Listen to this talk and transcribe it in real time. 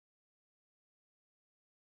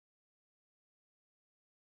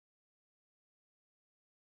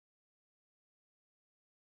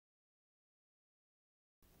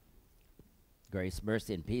Grace,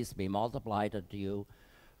 mercy, and peace be multiplied unto you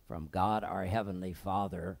from God our Heavenly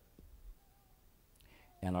Father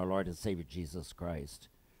and our Lord and Savior Jesus Christ.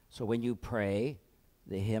 So when you pray,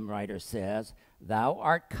 the hymn writer says, "Thou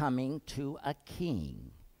art coming to a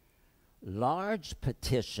king. Large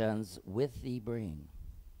petitions with thee bring."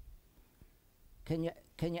 Can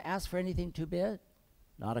you ask for anything too big?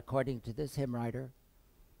 Not according to this hymn writer,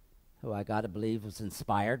 who I got to believe was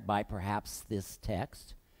inspired by perhaps this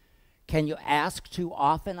text. Can you ask too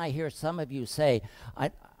often? I hear some of you say,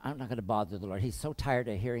 I'm not going to bother the Lord. He's so tired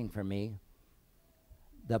of hearing from me.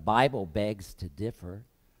 The Bible begs to differ.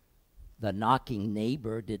 The knocking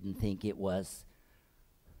neighbor didn't think it was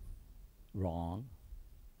wrong.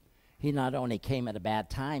 He not only came at a bad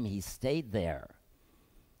time, he stayed there.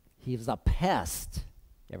 He was a pest.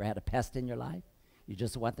 You ever had a pest in your life? You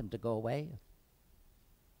just want them to go away?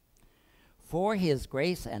 For his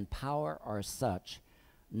grace and power are such,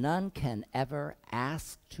 none can ever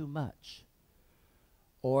ask too much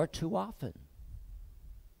or too often.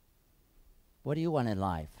 What do you want in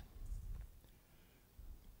life?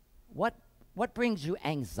 What brings you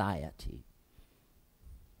anxiety?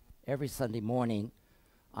 Every Sunday morning,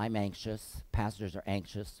 I'm anxious. Pastors are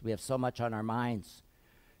anxious. We have so much on our minds.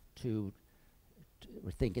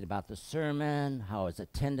 We're thinking about the sermon. How is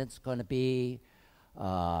attendance going to be?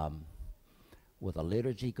 Will the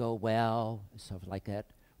liturgy go well? Stuff like that.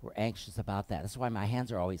 We're anxious about that. That's why my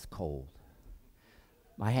hands are always cold.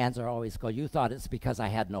 My hands are always cold. You thought it's because I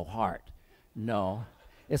had no heart. No,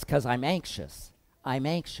 it's because I'm anxious. I'm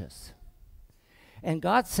anxious. And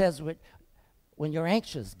God says, when you're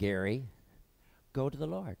anxious, Gary, go to the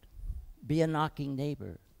Lord. Be a knocking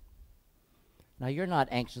neighbor. Now, you're not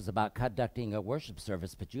anxious about conducting a worship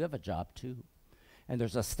service, but you have a job too. And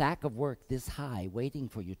there's a stack of work this high waiting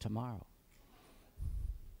for you tomorrow.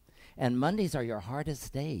 And Mondays are your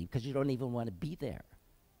hardest day because you don't even want to be there.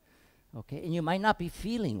 Okay? And you might not be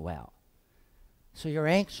feeling well. So you're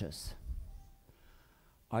anxious.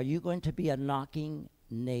 Are you going to be a knocking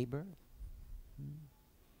neighbor?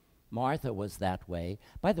 Martha was that way.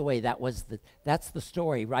 By the way, that's the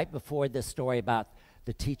story right before this story about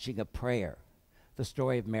the teaching of prayer, the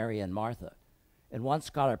story of Mary and Martha. And one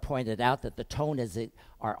scholar pointed out that the tone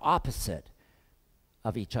are opposite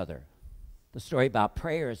of each other. The story about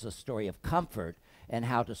prayer is a story of comfort and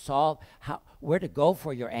how to solve, where to go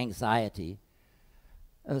for your anxiety.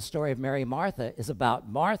 And the story of Mary and Martha is about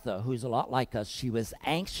Martha, who's a lot like us. She was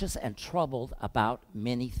anxious and troubled about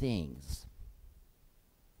many things.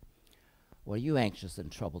 What are you anxious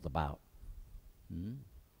and troubled about?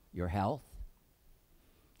 Your health?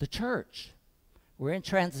 The church. We're in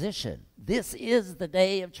transition. This is the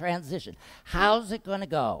day of transition. How's it going to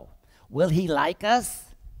go? Will he like us?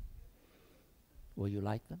 Will you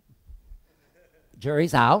like them?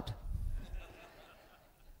 Jury's out.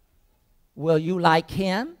 Will you like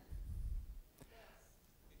him?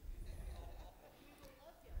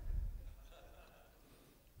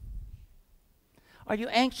 Are you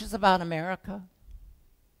anxious about America?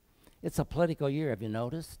 It's a political year, have you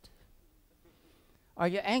noticed? Are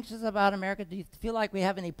you anxious about America? Do you feel like we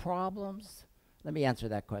have any problems? Let me answer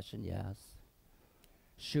that question, yes.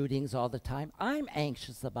 Shootings all the time. I'm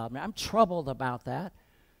anxious about America. I'm troubled about that.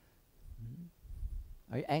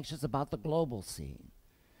 Are you anxious about the global scene?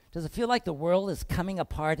 Does it feel like the world is coming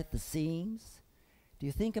apart at the seams? Do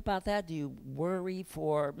you think about that? Do you worry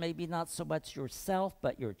for maybe not so much yourself,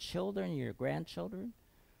 but your children, your grandchildren,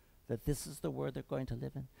 that this is the world they're going to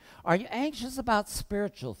live in? Are you anxious about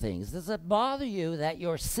spiritual things? Does it bother you that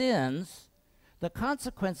your sins, the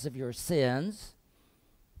consequence of your sins,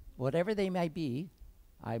 whatever they may be,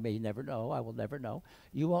 I may never know, I will never know,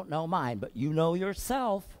 you won't know mine, but you know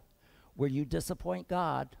yourself, where you disappoint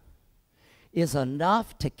God, is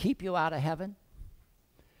enough to keep you out of heaven?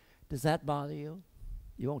 Does that bother you?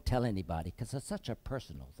 You won't tell anybody because it's such a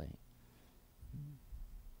personal thing.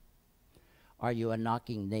 Are you a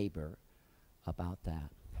knocking neighbor about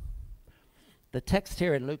that? The text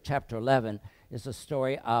here in Luke chapter 11 is a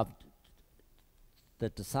story of the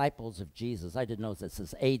disciples of Jesus. I didn't know that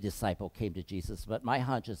says a disciple came to Jesus, but my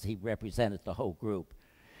hunch is he represented the whole group.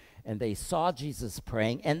 And they saw Jesus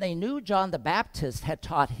praying, and they knew John the Baptist had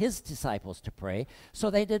taught his disciples to pray,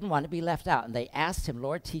 so they didn't want to be left out. And they asked him,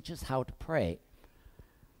 Lord, teach us how to pray.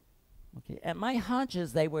 Okay, and my hunch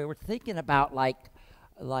is they were thinking about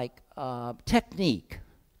technique.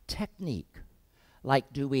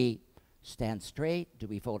 Like, do we stand straight? Do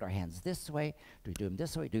we fold our hands this way? Do we do them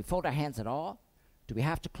this way? Do we fold our hands at all? Do we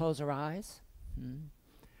have to close our eyes?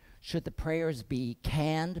 Should the prayers be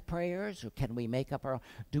canned prayers, or can we make up our own?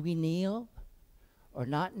 Do we kneel or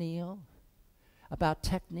not kneel? About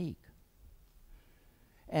technique.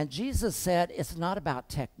 And Jesus said it's not about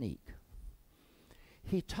technique.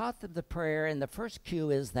 He taught them the prayer, and the first cue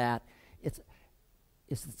is that it's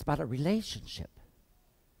about a relationship.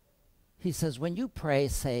 He says, when you pray,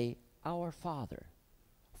 say, Our Father.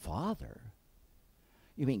 Father?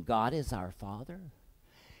 You mean God is our Father?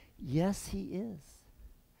 Yes, He is.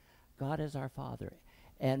 God is our Father.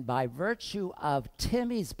 And by virtue of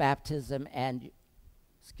Timmy's baptism and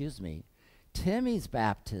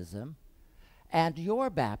your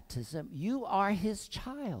baptism, you are His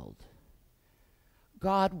child.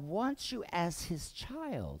 God wants you as His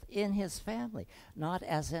child in His family, not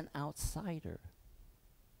as an outsider.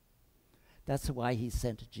 That's why He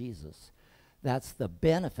sent Jesus. That's the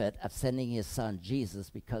benefit of sending His Son, Jesus,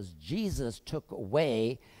 because Jesus took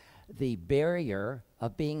away the barrier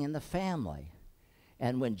of being in the family.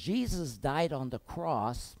 And when Jesus died on the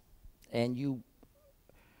cross, and you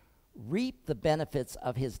reap the benefits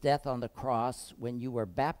of His death on the cross when you were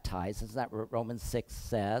baptized, isn't that what Romans 6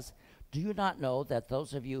 says? Do you not know that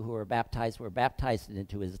those of you who were baptized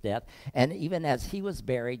into His death? And even as He was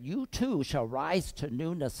buried, you too shall rise to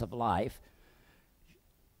newness of life.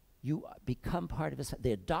 You become part of His.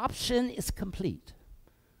 The adoption is complete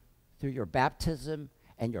through your baptism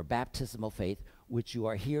and your baptismal faith, which you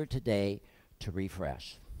are here today to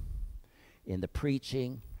refresh. In the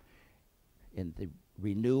preaching, in the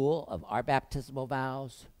renewal of our baptismal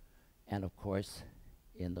vows, and of course,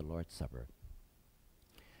 in the Lord's Supper.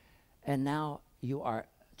 And now you are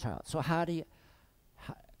a child. So how do you,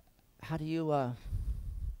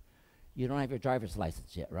 you don't have your driver's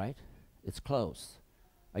license yet, right? It's close.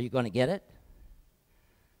 Are you going to get it?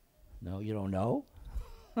 No, you don't know?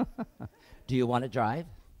 Do you want to drive?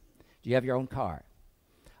 Do you have your own car?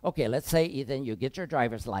 Okay, let's say, Ethan, you get your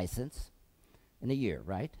driver's license in a year,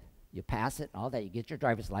 right? You pass it, all that, you get your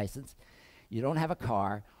driver's license. You don't have a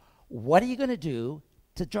car. What are you going to do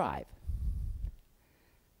to drive?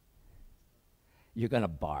 You're going to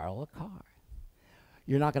borrow a car.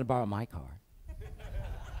 You're not going to borrow my car.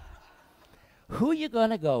 Who are you going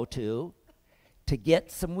to go to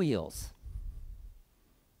get some wheels?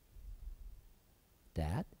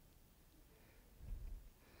 Dad?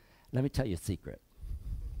 Let me tell you a secret.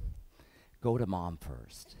 Go to Mom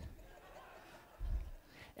first.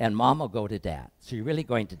 And Mom will go to Dad. So you're really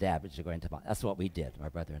going to Dad, but you're going to Mom. That's what we did, my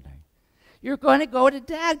brother and I. You're going to go to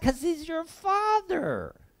Dad because He's your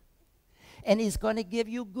father. And He's going to give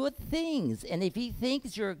you good things. And if He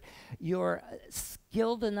thinks you're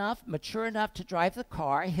skilled enough, mature enough to drive the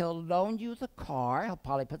car, He'll loan you the car. He'll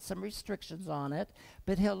probably put some restrictions on it,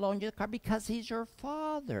 but He'll loan you the car because He's your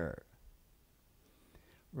father.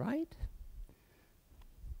 Right?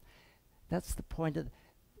 That's the point of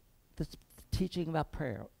the teaching about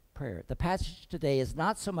prayer. The passage today is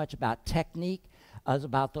not so much about technique as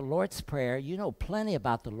about the Lord's Prayer. You know plenty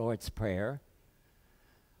about the Lord's Prayer.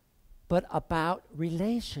 But about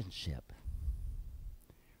relationship.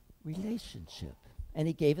 Relationship. And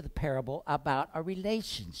He gave the parable about a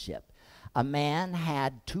relationship. A man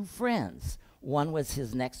had two friends. One was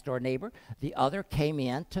his next door neighbor. The other came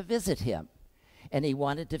in to visit him. And he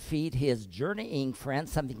wanted to feed his journeying friend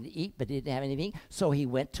something to eat, but he didn't have anything. So he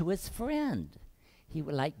went to his friend. He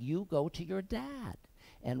was like, you go to your dad,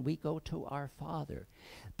 and we go to our Father.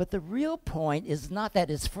 But the real point is not that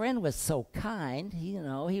his friend was so kind. He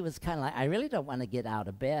was kind of like, I really don't want to get out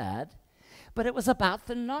of bed. But it was about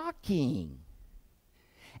the knocking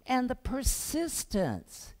and the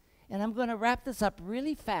persistence. And I'm going to wrap this up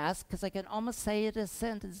really fast because I can almost say it as a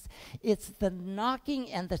sentence. It's the knocking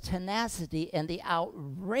and the tenacity and the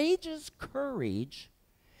outrageous courage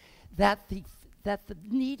that the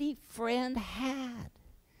needy friend had.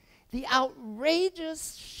 The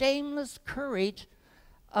outrageous, shameless courage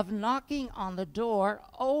of knocking on the door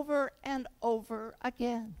over and over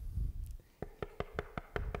again.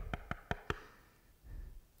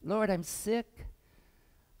 Lord, I'm sick.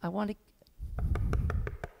 I want to.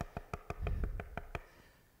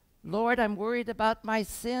 Lord, I'm worried about my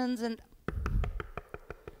sins, and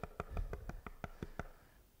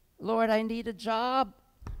Lord, I need a job.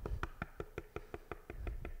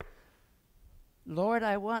 Lord,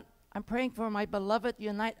 I'm praying for my beloved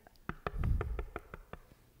unite.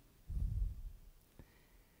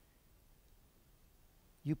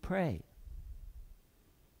 You pray,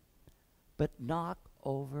 but knock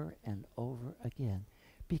over and over again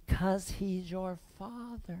because He's your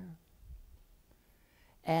Father.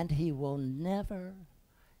 And He will never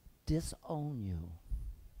disown you.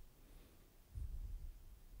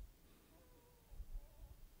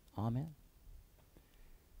 Amen.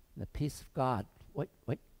 The peace of God. Wait.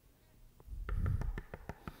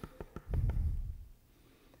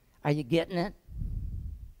 Are you getting it?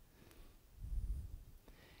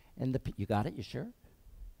 And you got it? You sure?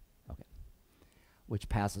 Okay. Which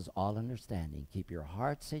passes all understanding. Keep your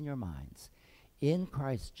hearts and your minds in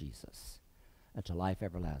Christ Jesus unto life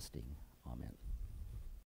everlasting. Amen.